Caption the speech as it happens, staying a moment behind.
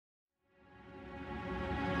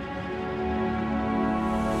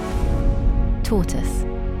Tortoise.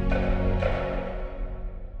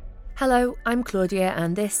 Hello, I'm Claudia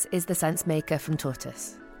and this is The Sense Maker from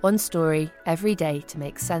Tortoise. One story every day to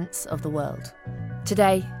make sense of the world.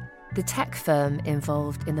 Today, the tech firm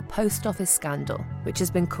involved in the post office scandal, which has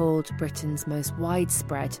been called Britain's most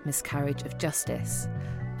widespread miscarriage of justice,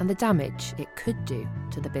 and the damage it could do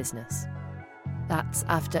to the business. That's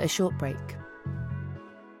after a short break.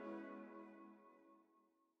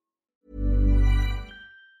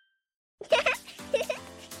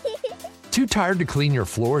 Too tired to clean your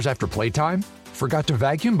floors after playtime? Forgot to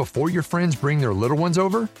vacuum before your friends bring their little ones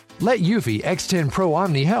over? Let Eufy X10 Pro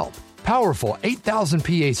Omni help. Powerful 8000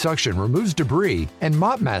 PA suction removes debris, and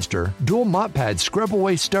MopMaster dual mop pads scrub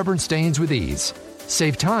away stubborn stains with ease.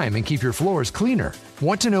 Save time and keep your floors cleaner.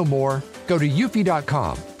 Want to know more? Go to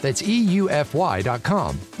eufy.com, that's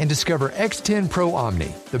EUFY.com, and discover X10 Pro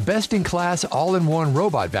Omni, the best-in-class all-in-one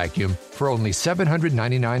robot vacuum for only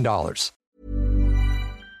 $799.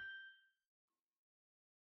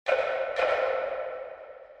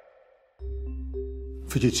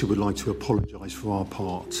 Fujitsu would like to apologise for our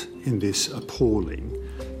part in this appalling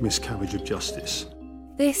miscarriage of justice.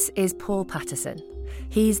 This is Paul Patterson.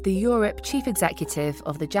 He's the Europe Chief Executive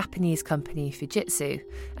of the Japanese company Fujitsu,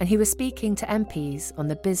 and he was speaking to MPs on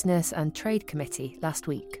the Business and Trade Committee last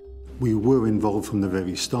week. We were involved from the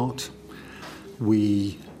very start.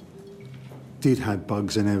 We did have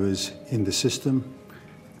bugs and errors in the system,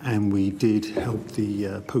 and we did help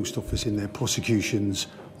the Post Office in their prosecutions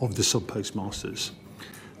of the sub-postmasters.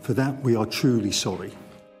 For that, we are truly sorry.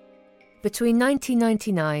 Between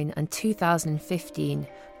 1999 and 2015,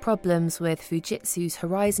 problems with Fujitsu's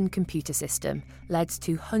Horizon computer system led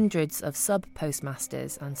to hundreds of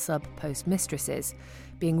sub-postmasters and sub-postmistresses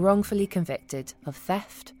being wrongfully convicted of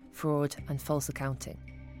theft, fraud and false accounting.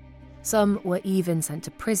 Some were even sent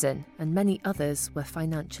to prison and many others were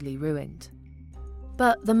financially ruined.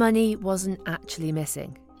 But the money wasn't actually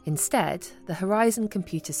missing. Instead, the Horizon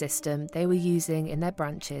computer system they were using in their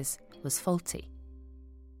branches was faulty.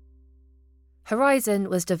 Horizon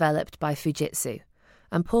was developed by Fujitsu,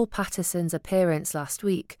 and Paul Patterson's appearance last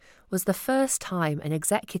week was the first time an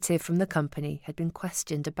executive from the company had been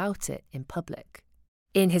questioned about it in public.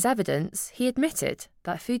 In his evidence, he admitted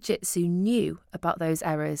that Fujitsu knew about those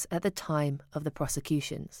errors at the time of the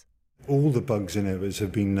prosecutions. All the bugs and errors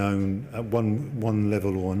have been known at one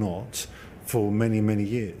level or not for many, many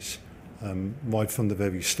years, right from the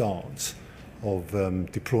very start of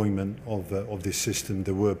deployment of this system.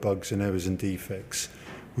 There were bugs and errors and defects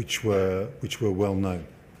which were well known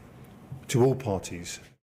to all parties.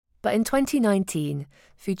 But in 2019,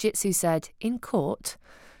 Fujitsu said in court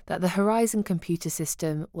that the Horizon computer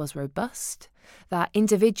system was robust, that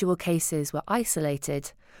individual cases were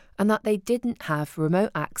isolated, and that they didn't have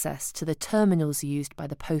remote access to the terminals used by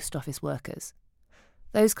the post office workers.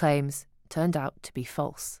 Those claims turned out to be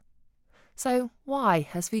false. So why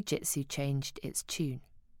has Fujitsu changed its tune?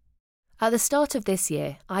 At the start of this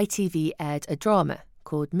year, ITV aired a drama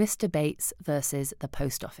called Mr. Bates versus the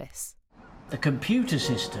Post Office. The computer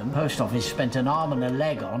system Post Office spent an arm and a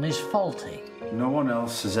leg on is faulty. No one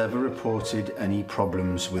else has ever reported any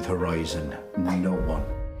problems with Horizon. No one.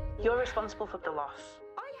 You're responsible for the loss.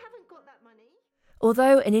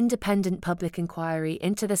 Although an independent public inquiry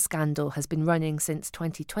into the scandal has been running since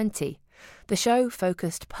 2020, the show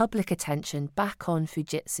focused public attention back on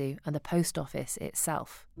Fujitsu and the Post Office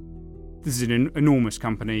itself. This is an enormous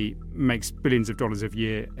company, makes billions of dollars a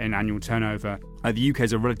year in annual turnover. The UK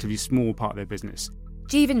is a relatively small part of their business.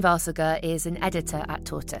 Jeevan Varsagar is an editor at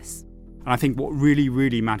Tortoise. And I think what really,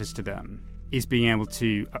 really matters to them is being able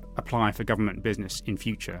to apply for government business in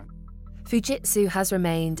future. Fujitsu has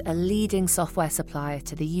remained a leading software supplier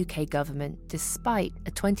to the UK government despite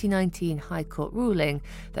a 2019 High Court ruling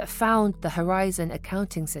that found the Horizon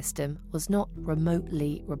accounting system was not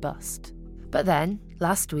remotely robust. But then,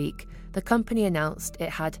 last week, the company announced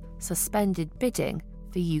it had suspended bidding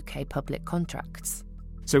for UK public contracts.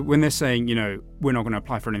 So when they're saying, we're not going to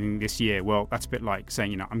apply for anything this year, well, that's a bit like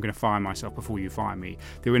saying, I'm going to fire myself before you fire me.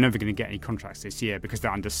 They were never going to get any contracts this year because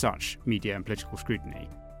they're under such media and political scrutiny.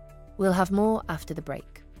 We'll have more after the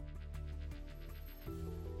break.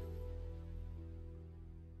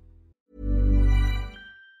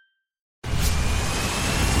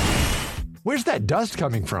 Where's that dust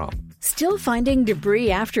coming from? Still finding debris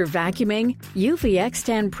after vacuuming? Eufy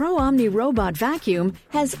X10 Pro Omni Robot Vacuum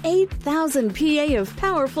has 8,000 PA of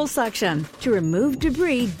powerful suction to remove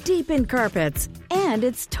debris deep in carpets. And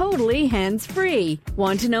it's totally hands-free.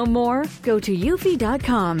 Want to know more? Go to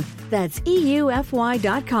eufy.com. That's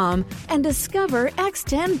EUFY.com and discover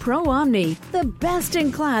X10 Pro Omni, the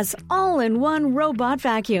best-in-class all-in-one robot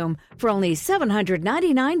vacuum for only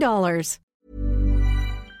 $799.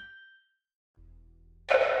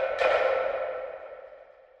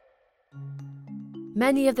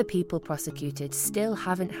 Many of the people prosecuted still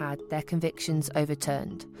haven't had their convictions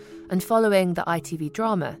overturned, and following the ITV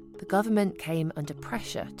drama, the government came under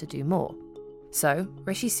pressure to do more. So,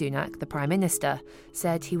 Rishi Sunak, the Prime Minister,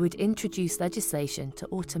 said he would introduce legislation to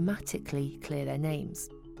automatically clear their names.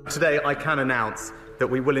 Today I can announce that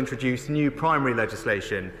we will introduce new primary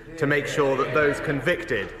legislation to make sure that those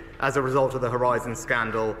convicted as a result of the Horizon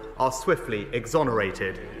scandal are swiftly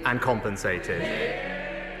exonerated and compensated.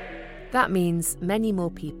 That means many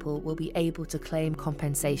more people will be able to claim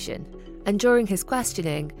compensation. And during his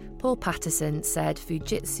questioning, Paul Patterson said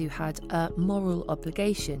Fujitsu had a moral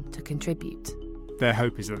obligation to contribute. Their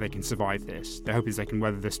hope is that they can survive this. Their hope is they can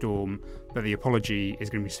weather the storm, that the apology is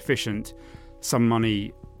going to be sufficient, some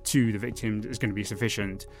money to the victims is going to be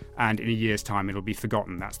sufficient, and in a year's time it'll be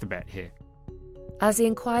forgotten. That's the bet here. As the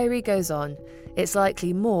inquiry goes on, it's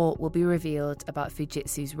likely more will be revealed about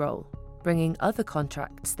Fujitsu's role, bringing other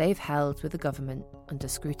contracts they've held with the government under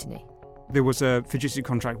scrutiny. There was a Fujitsu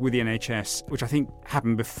contract with the NHS, which I think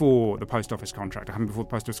happened before the post office contract,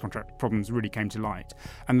 problems really came to light.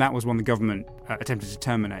 And that was one the government attempted to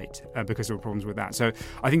terminate because there were problems with that. So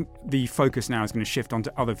I think the focus now is going to shift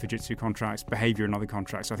onto other Fujitsu contracts, behaviour in other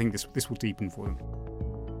contracts. So I think this will deepen for them.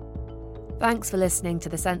 Thanks for listening to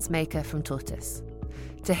The Sense Maker from Tortoise.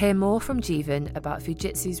 To hear more from Jeevan about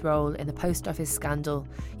Fujitsu's role in the post office scandal,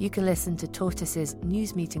 you can listen to Tortoise's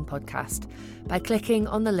News Meeting podcast by clicking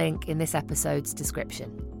on the link in this episode's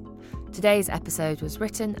description. Today's episode was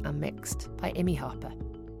written and mixed by Imi Harper.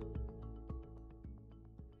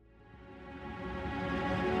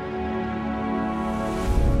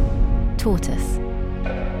 Tortoise.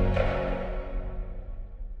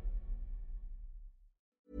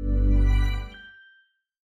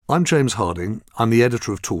 I'm James Harding. I'm the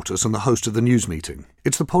editor of Tortoise and the host of the News Meeting.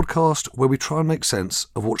 It's the podcast where we try and make sense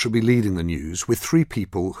of what should be leading the news with three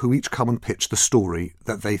people who each come and pitch the story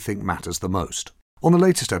that they think matters the most. On the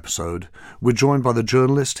latest episode, we're joined by the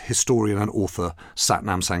journalist, historian and author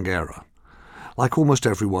Satnam Sanghera. Like almost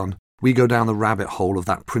everyone, we go down the rabbit hole of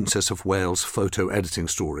that Princess of Wales photo editing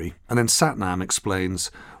story, and then Satnam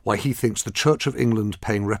explains why he thinks the Church of England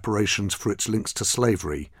paying reparations for its links to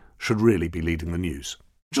slavery should really be leading the news.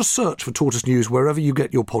 Just search for Tortoise News wherever you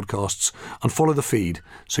get your podcasts and follow the feed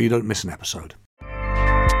so you don't miss an episode.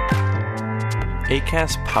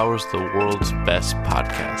 Acast powers the world's best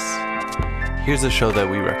podcasts. Here's a show that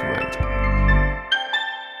we recommend.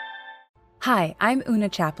 Hi, I'm Una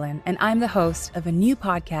Chaplin, and I'm the host of a new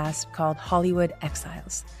podcast called Hollywood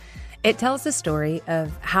Exiles. It tells the story of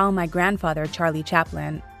how my grandfather, Charlie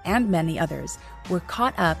Chaplin, and many others were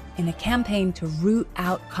caught up in a campaign to root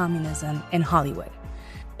out communism in Hollywood.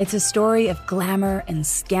 It's a story of glamour and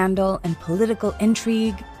scandal and political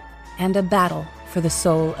intrigue and a battle for the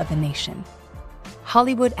soul of a nation.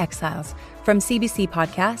 Hollywood Exiles from CBC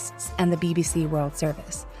Podcasts and the BBC World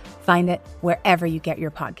Service. Find it wherever you get your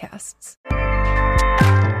podcasts.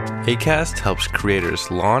 Acast helps creators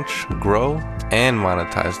launch, grow, and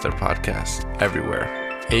monetize their podcasts everywhere.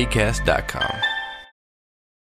 Acast.com.